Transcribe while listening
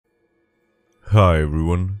Hi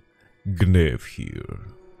everyone, Gnev here.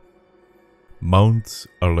 Mounts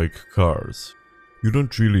are like cars. You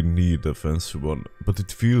don't really need a fancy one, but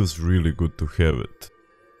it feels really good to have it.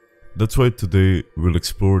 That's why today we'll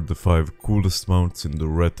explore the 5 coolest mounts in the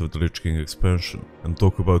Wrath of the Lich King expansion and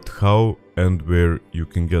talk about how and where you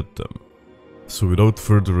can get them. So without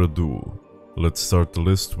further ado, let's start the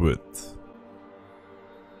list with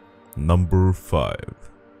Number 5.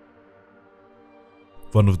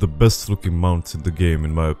 One of the best looking mounts in the game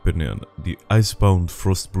in my opinion, the Icebound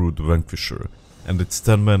Frostbrood Vanquisher and its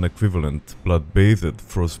 10-man equivalent Blood-Bathed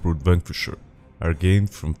Frostbrood Vanquisher are gained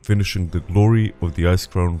from finishing the Glory of the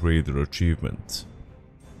Icecrown Raider achievement.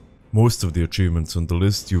 Most of the achievements on the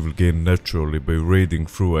list you will gain naturally by raiding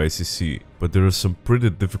through ICC, but there are some pretty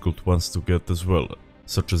difficult ones to get as well,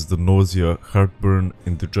 such as the Nausea, Heartburn,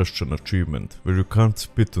 Indigestion achievement, where you can't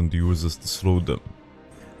spit on the users to slow them.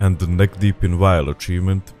 And the Neck Deep in Vile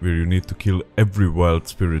achievement, where you need to kill every wild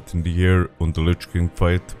spirit in the air on the Lich King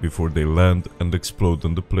fight before they land and explode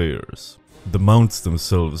on the players. The mounts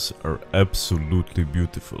themselves are absolutely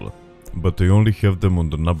beautiful, but I only have them on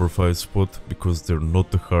the number 5 spot because they're not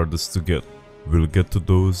the hardest to get. We'll get to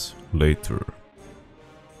those later.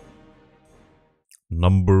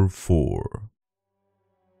 Number 4.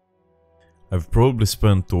 I've probably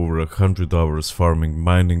spent over 100 hours farming,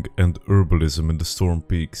 mining and herbalism in the Storm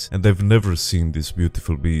Peaks, and I've never seen this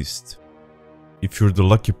beautiful beast. If you're the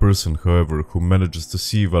lucky person, however, who manages to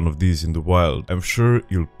see one of these in the wild, I'm sure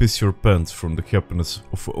you'll piss your pants from the happiness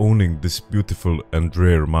of owning this beautiful and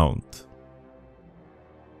rare mount.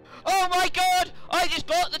 Oh my god! I just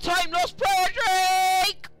got the Time Lost Prayer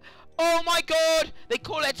Drake! Oh my god! They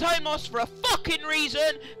call it Time Lost for a fucking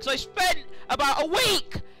reason, because I spent about a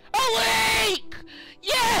week! A week!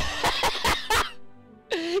 Yeah!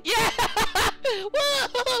 Yeah! Whoa!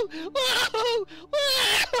 Whoa!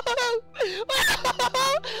 Whoa!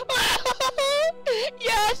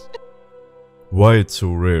 Yes! Why it's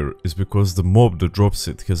so rare is because the mob that drops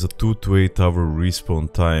it has a 2 to 8 hour respawn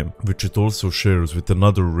time, which it also shares with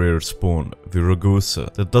another rare spawn,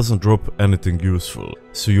 Viragosa, that doesn't drop anything useful.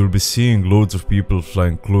 So you'll be seeing loads of people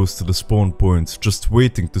flying close to the spawn points just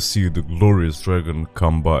waiting to see the glorious dragon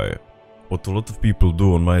come by. What a lot of people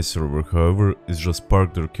do on my server, however, is just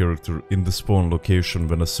park their character in the spawn location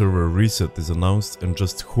when a server reset is announced and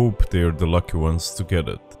just hope they are the lucky ones to get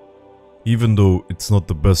it. Even though it's not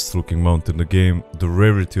the best looking mount in the game, the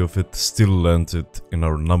rarity of it still lands it in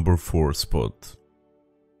our number 4 spot.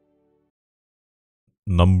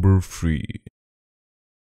 Number 3.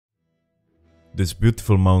 This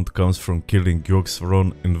beautiful mount comes from killing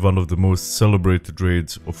Yogg-Saron in one of the most celebrated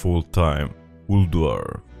raids of all time,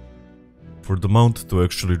 Ulduar. For the mount to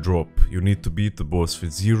actually drop, you need to beat the boss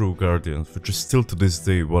with 0 guardians, which is still to this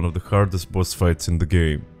day one of the hardest boss fights in the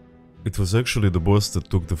game. It was actually the boss that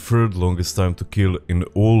took the 3rd longest time to kill in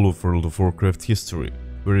all of World of Warcraft history,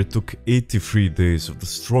 where it took 83 days of the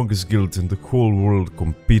strongest guilds in the whole world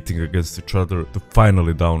competing against each other to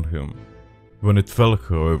finally down him. When it fell,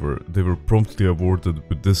 however, they were promptly awarded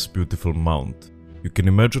with this beautiful mount. You can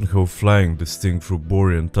imagine how flying this thing through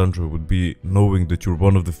Borean Tundra would be, knowing that you're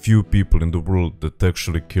one of the few people in the world that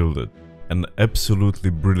actually killed it. An absolutely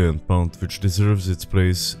brilliant mount which deserves its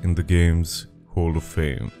place in the game's Hall of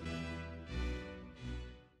Fame.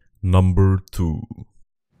 Number 2.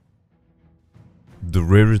 The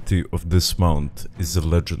rarity of this mount is a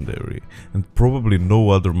legendary, and probably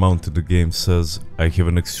no other mount in the game says I have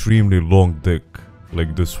an extremely long dick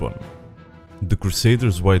like this one. The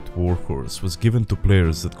Crusader's White Warhorse was given to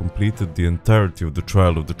players that completed the entirety of the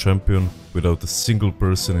Trial of the Champion without a single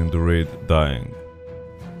person in the raid dying.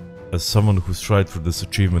 As someone who's tried for this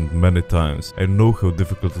achievement many times, I know how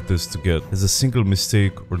difficult it is to get, as a single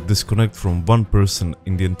mistake or disconnect from one person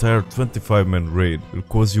in the entire 25-man raid will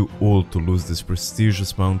cause you all to lose this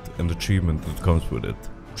prestigious mount and achievement that comes with it,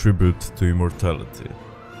 Tribute to Immortality.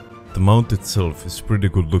 The mount itself is pretty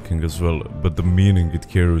good looking as well, but the meaning it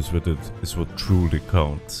carries with it is what truly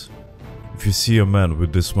counts. If you see a man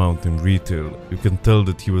with this mount in retail, you can tell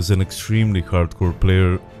that he was an extremely hardcore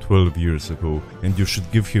player 12 years ago, and you should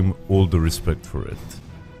give him all the respect for it.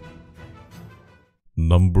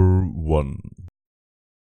 Number 1.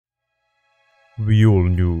 We all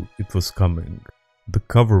knew it was coming. The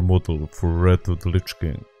cover model for Wrath of the Lich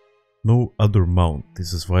King. No other mount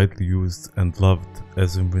is as widely used and loved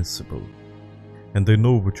as Invincible. And I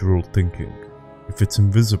know what you're all thinking. If it's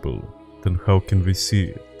invisible, then how can we see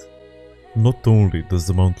it? Not only does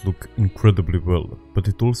the mount look incredibly well, but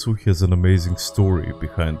it also has an amazing story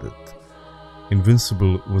behind it.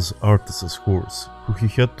 Invincible was Arthas' horse, who he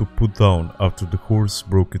had to put down after the horse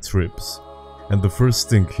broke its ribs, And the first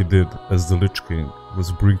thing he did as the Lich King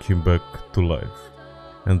was bring him back to life.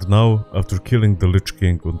 And now, after killing the Lich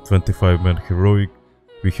King on 25-man heroic,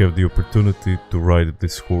 we have the opportunity to ride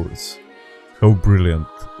this horse. How brilliant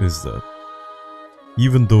is that?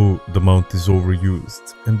 Even though the mount is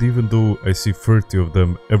overused, and even though I see 30 of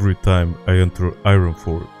them every time I enter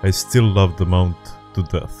Ironforge, I still love the mount to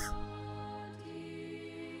death.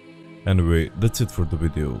 Anyway, that's it for the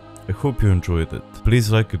video. I hope you enjoyed it.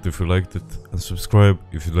 Please like it if you liked it, and subscribe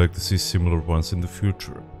if you'd like to see similar ones in the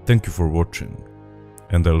future. Thank you for watching,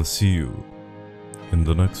 and I'll see you in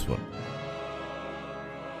the next one.